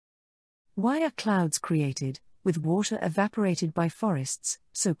Why are clouds created, with water evaporated by forests,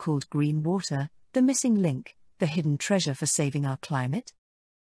 so-called green water, the missing link, the hidden treasure for saving our climate?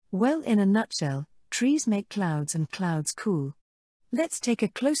 Well, in a nutshell, trees make clouds and clouds cool. Let's take a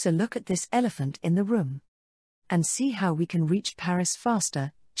closer look at this elephant in the room and see how we can reach Paris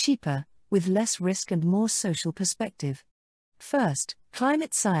faster, cheaper, with less risk and more social perspective. First,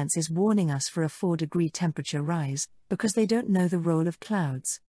 climate science is warning us for a 4-degree temperature rise, because they don't know the role of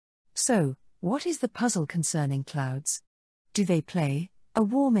clouds. So, what is the puzzle concerning clouds? Do they play a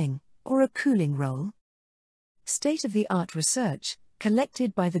warming or a cooling role? State-of-the-art research,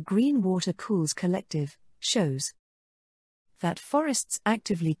 collected by the Green Water Cools Collective, shows that forests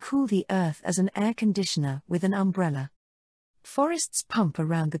actively cool the earth as an air conditioner with an umbrella. Forests pump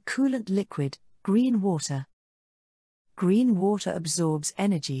around the coolant liquid, green water. Green water absorbs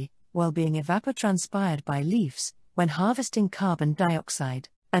energy, while being evapotranspired by leaves, when harvesting carbon dioxide,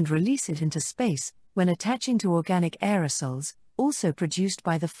 and release it into space, when attaching to organic aerosols, also produced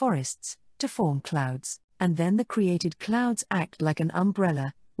by the forests, to form clouds, and then the created clouds act like an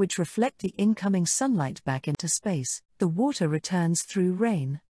umbrella, which reflect the incoming sunlight back into space. The water returns through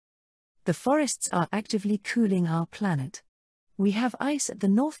rain. The forests are actively cooling our planet. We have ice at the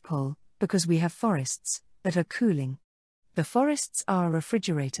North Pole, because we have forests that are cooling. The forests are a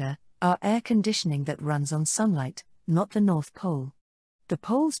refrigerator, our air conditioning that runs on sunlight, not the North Pole. The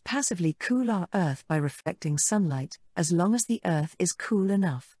poles passively cool our Earth by reflecting sunlight, as long as the Earth is cool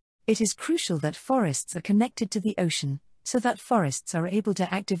enough. It is crucial that forests are connected to the ocean, so that forests are able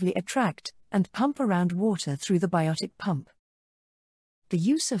to actively attract and pump around water through the biotic pump. The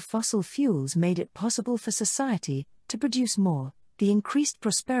use of fossil fuels made it possible for society to produce more. The increased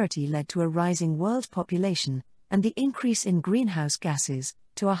prosperity led to a rising world population, and the increase in greenhouse gases,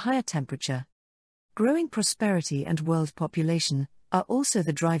 to a higher temperature. Growing prosperity and world population are also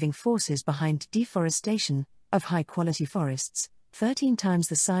the driving forces behind deforestation of high-quality forests, 13 times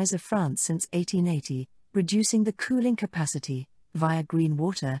the size of France since 1880, reducing the cooling capacity via green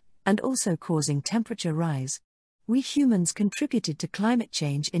water, and also causing temperature rise. We humans contributed to climate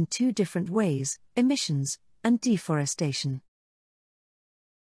change in 2 different ways: emissions and deforestation.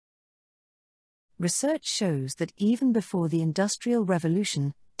 Research shows that even before the Industrial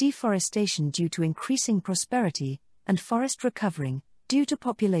Revolution, deforestation due to increasing prosperity, and forest recovering, due to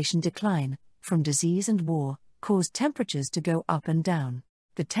population decline, from disease and war, caused temperatures to go up and down.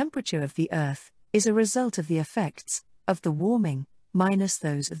 The temperature of the Earth is a result of the effects of the warming, minus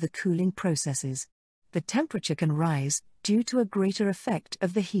those of the cooling processes. The temperature can rise due to a greater effect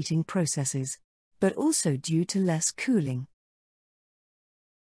of the heating processes, but also due to less cooling.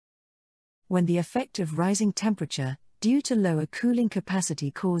 When the effect of rising temperature, due to lower cooling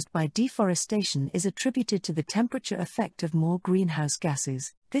capacity caused by deforestation, is attributed to the temperature effect of more greenhouse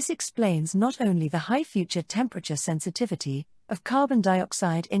gases, this explains not only the high future temperature sensitivity of carbon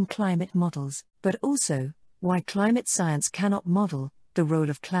dioxide in climate models, but also why climate science cannot model the role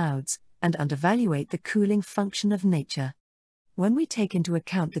of clouds and undervaluate the cooling function of nature. When we take into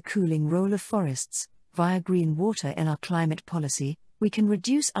account the cooling role of forests via green water in our climate policy, we can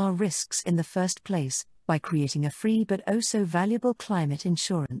reduce our risks in the first place by creating a free but oh so valuable climate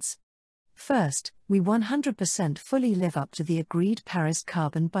insurance. First, we 100% fully live up to the agreed Paris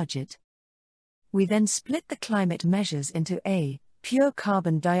carbon budget. We then split the climate measures into A, pure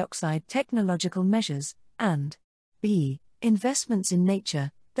carbon dioxide technological measures, and B, investments in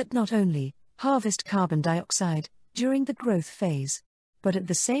nature that not only harvest carbon dioxide during the growth phase, but at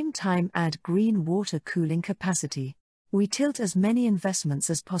the same time add green water cooling capacity. We tilt as many investments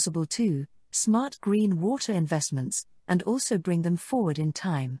as possible to smart green water investments, and also bring them forward in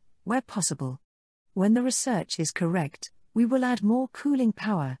time, where possible. When the research is correct, we will add more cooling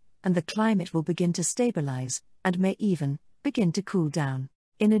power, and the climate will begin to stabilize, and may even begin to cool down.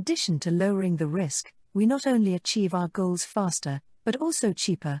 In addition to lowering the risk, we not only achieve our goals faster, but also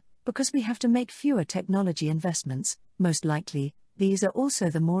cheaper, because we have to make fewer technology investments. Most likely, these are also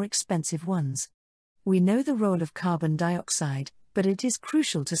the more expensive ones. We know the role of carbon dioxide, but it is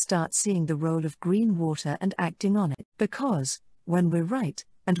crucial to start seeing the role of green water and acting on it, because, when we're right,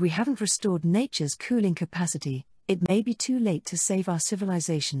 and we haven't restored nature's cooling capacity, it may be too late to save our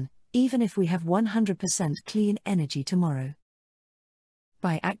civilization, even if we have 100% clean energy tomorrow.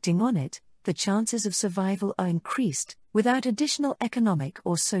 By acting on it, the chances of survival are increased, without additional economic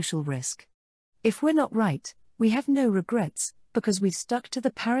or social risk. If we're not right, we have no regrets, because we've stuck to the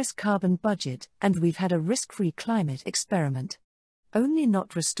Paris carbon budget and we've had a risk-free climate experiment. Only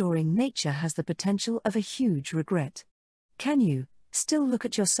not restoring nature has the potential of a huge regret. Can you still look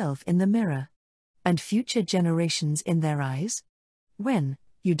at yourself in the mirror? And future generations in their eyes? When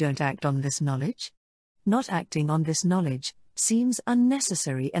You don't act on this knowledge? Not acting on this knowledge seems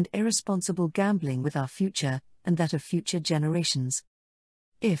unnecessary and irresponsible gambling with our future and that of future generations.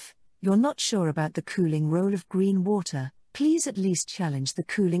 If you're not sure about the cooling role of green water, please at least challenge the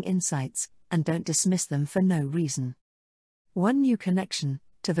cooling insights, and don't dismiss them for no reason. One new connection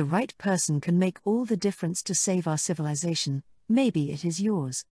to the right person can make all the difference to save our civilization. Maybe it is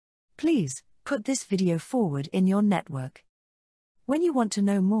yours. Please put this video forward in your network. When you want to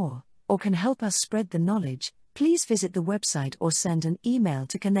know more, or can help us spread the knowledge, please visit the website or send an email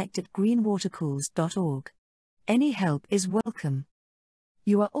to connect@greenwatercools.org. Any help is welcome.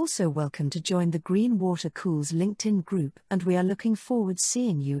 You are also welcome to join the Green Water Cools LinkedIn group, and we are looking forward to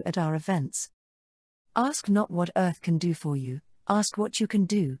seeing you at our events. Ask not what Earth can do for you, ask what you can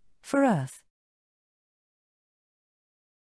do for Earth.